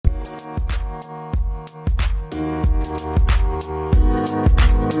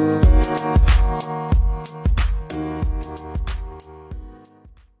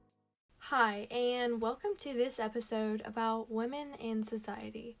welcome to this episode about women and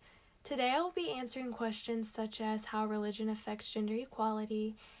society. Today I will be answering questions such as how religion affects gender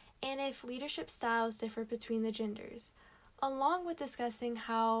equality and if leadership styles differ between the genders, along with discussing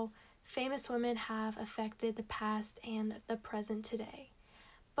how famous women have affected the past and the present today.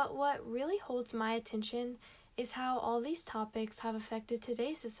 But what really holds my attention is how all these topics have affected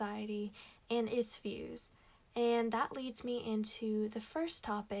today's society and its views. And that leads me into the first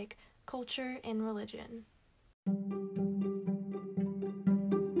topic, culture and religion.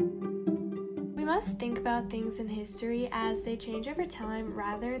 We must think about things in history as they change over time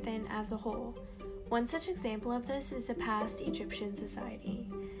rather than as a whole. One such example of this is the past Egyptian society.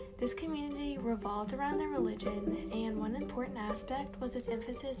 This community revolved around their religion, and one important aspect was its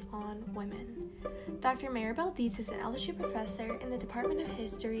emphasis on women. Dr. Maribel Dietz is an LSU professor in the Department of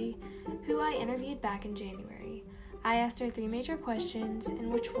History, who I interviewed back in January. I asked her 3 major questions,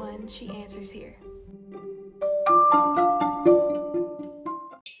 and which one she answers here. We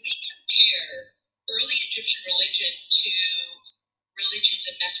compare early Egyptian religion to religions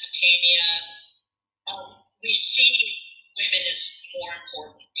of Mesopotamia, we see women as more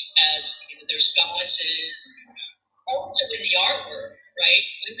important, as there's goddesses. Also in the artwork, right,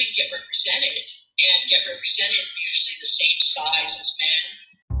 women get represented usually the same size as men.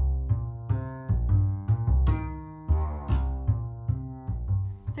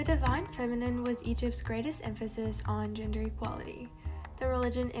 The divine feminine was Egypt's greatest emphasis on gender equality. The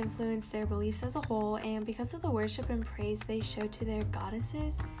religion influenced their beliefs as a whole, and because of the worship and praise they showed to their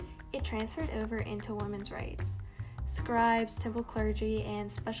goddesses, it transferred over into women's rights. Scribes, temple clergy,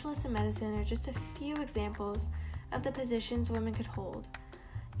 and specialists in medicine are just a few examples of the positions women could hold.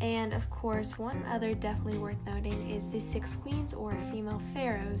 And of course, one other definitely worth noting is the 6 queens or female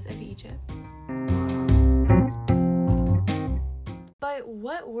pharaohs of Egypt. But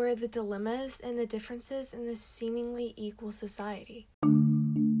what were the dilemmas and the differences in this seemingly equal society?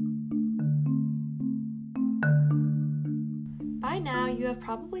 By now, you have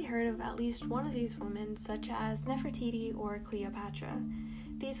probably heard of at least one of these women, such as Nefertiti or Cleopatra.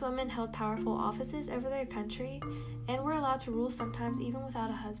 These women held powerful offices over their country and were allowed to rule sometimes even without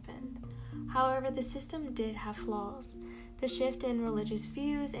a husband. However, the system did have flaws. The shift in religious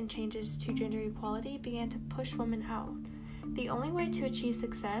views and changes to gender equality began to push women out. The only way to achieve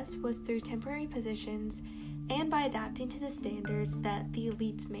success was through temporary positions and by adapting to the standards that the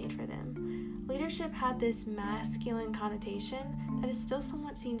elites made for them. Leadership had this masculine connotation that is still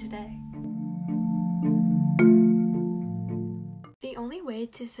somewhat seen today. The only way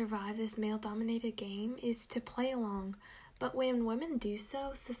to survive this male-dominated game is to play along, but when women do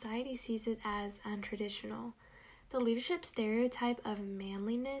so, society sees it as untraditional. The leadership stereotype of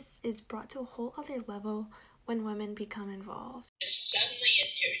manliness is brought to a whole other level when women become involved. Suddenly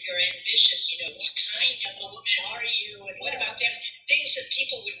you're ambitious, what kind of a woman are you, and what about them? Things that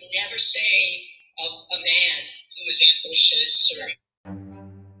people would never say of a man who is ambitious or...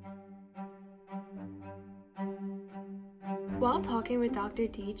 While talking with Dr.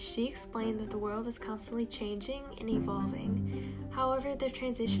 Dietz, she explained that the world is constantly changing and evolving. However, the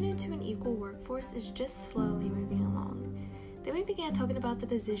transition into an equal workforce is just slowly moving along. Then we began talking about the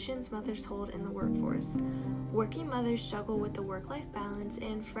positions mothers hold in the workforce. Working mothers struggle with the work-life balance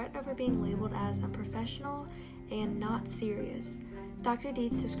and fret over being labeled as unprofessional and not serious. Dr.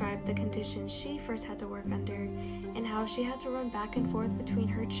 Dietz described the conditions she first had to work under and how she had to run back and forth between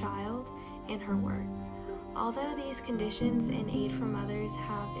her child and her work. Although these conditions and aid for mothers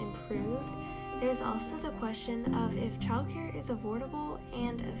have improved, there is also the question of if childcare is affordable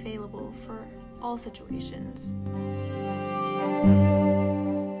and available for all situations.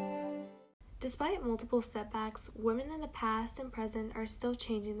 Despite multiple setbacks, women in the past and present are still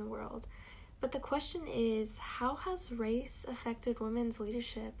changing the world. But the question is, how has race affected women's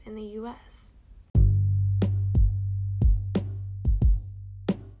leadership in the U.S.?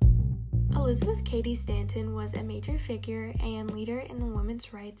 Elizabeth Cady Stanton was a major figure and leader in the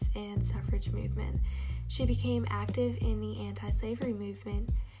women's rights and suffrage movement. She became active in the anti-slavery movement,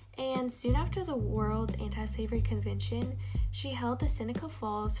 and soon after the World Anti-Slavery Convention, she held the Seneca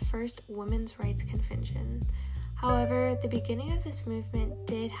Falls first women's rights convention. However, the beginning of this movement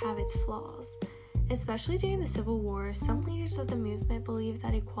did have its flaws. Especially during the Civil War, some leaders of the movement believed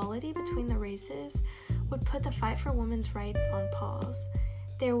that equality between the races would put the fight for women's rights on pause.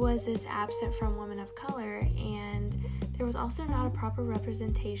 There was this absent from women of color, and there was also not a proper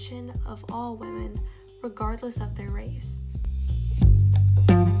representation of all women, regardless of their race.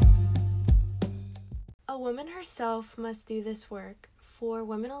 A woman herself must do this work, for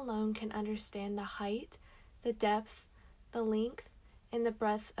women alone can understand the height, the depth, the length, in the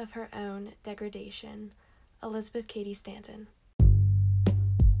breath of her own degradation. Elizabeth Cady Stanton.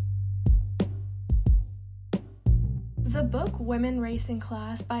 The book Women, Race, and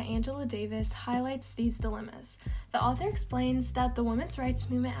Class by Angela Davis highlights these dilemmas. The author explains that the women's rights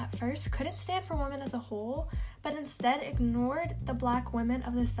movement at first couldn't stand for women as a whole, but instead ignored the Black women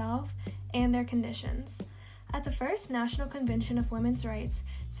of the South and their conditions. At the first National Convention of Women's Rights,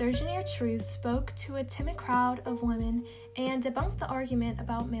 Sojourner Truth spoke to a timid crowd of women and debunked the argument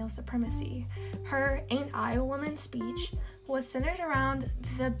about male supremacy. Her Ain't I a Woman speech was centered around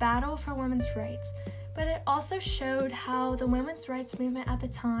the battle for women's rights, but it also showed how the women's rights movement at the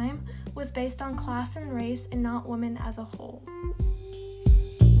time was based on class and race and not women as a whole.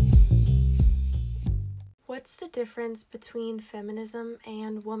 What's the difference between feminism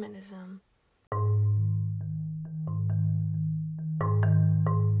and womanism?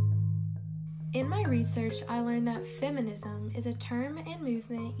 In my research, I learned that feminism is a term and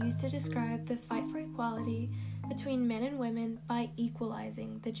movement used to describe the fight for equality between men and women by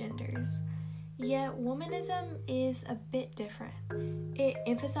equalizing the genders. Yet, womanism is a bit different. It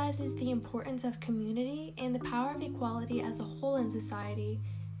emphasizes the importance of community and the power of equality as a whole in society,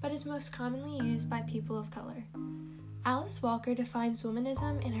 but is most commonly used by people of color. Alice Walker defines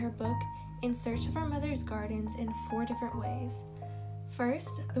womanism in her book In Search of Our Mother's Gardens in 4 different ways.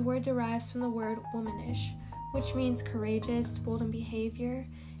 First, the word derives from the word womanish, which means courageous, bold in behavior,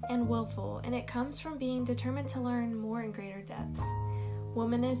 and willful, and it comes from being determined to learn more in greater depths.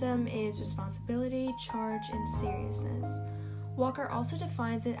 Womanism is responsibility, charge, and seriousness. Walker also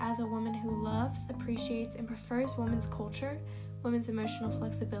defines it as a woman who loves, appreciates, and prefers women's culture, women's emotional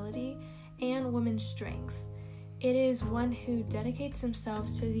flexibility, and women's strengths. It is one who dedicates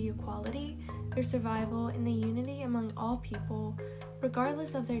themselves to the equality, their survival, and the unity among all people,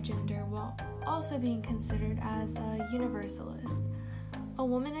 regardless of their gender, while also being considered as a universalist. A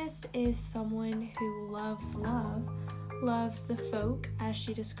womanist is someone who loves love, loves the folk, as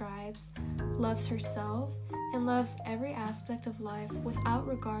she describes, loves herself, and loves every aspect of life without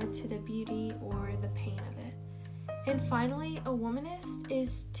regard to the beauty or the pain of it. And finally, a womanist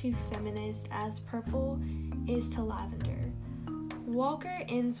is to feminist as purple is to lavender. Walker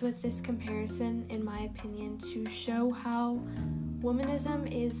ends with this comparison, in my opinion, to show how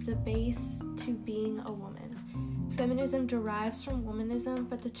womanism is the base to being a woman. Feminism derives from womanism,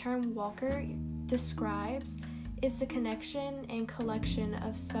 but the term Walker describes is the connection and collection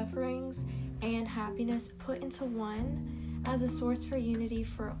of sufferings and happiness put into one as a source for unity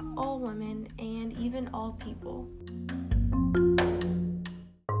for all women and even all people.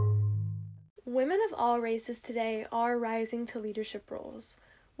 Women of all races today are rising to leadership roles.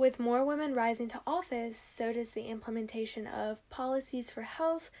 With more women rising to office, so does the implementation of policies for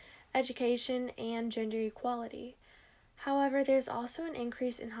health, education, and gender equality. However, there's also an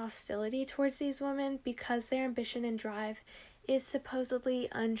increase in hostility towards these women because their ambition and drive is supposedly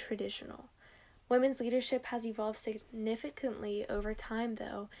untraditional. Women's leadership has evolved significantly over time,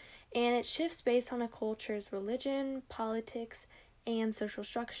 though, and it shifts based on a culture's religion, politics, and social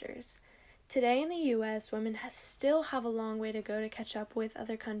structures. Today in the U.S., women still have a long way to go to catch up with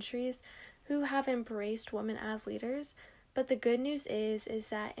other countries who have embraced women as leaders, but the good news is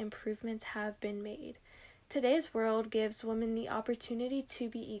that improvements have been made. Today's world gives women the opportunity to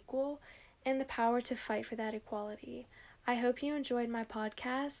be equal and the power to fight for that equality. I hope you enjoyed my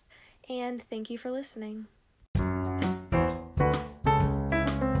podcast, and thank you for listening.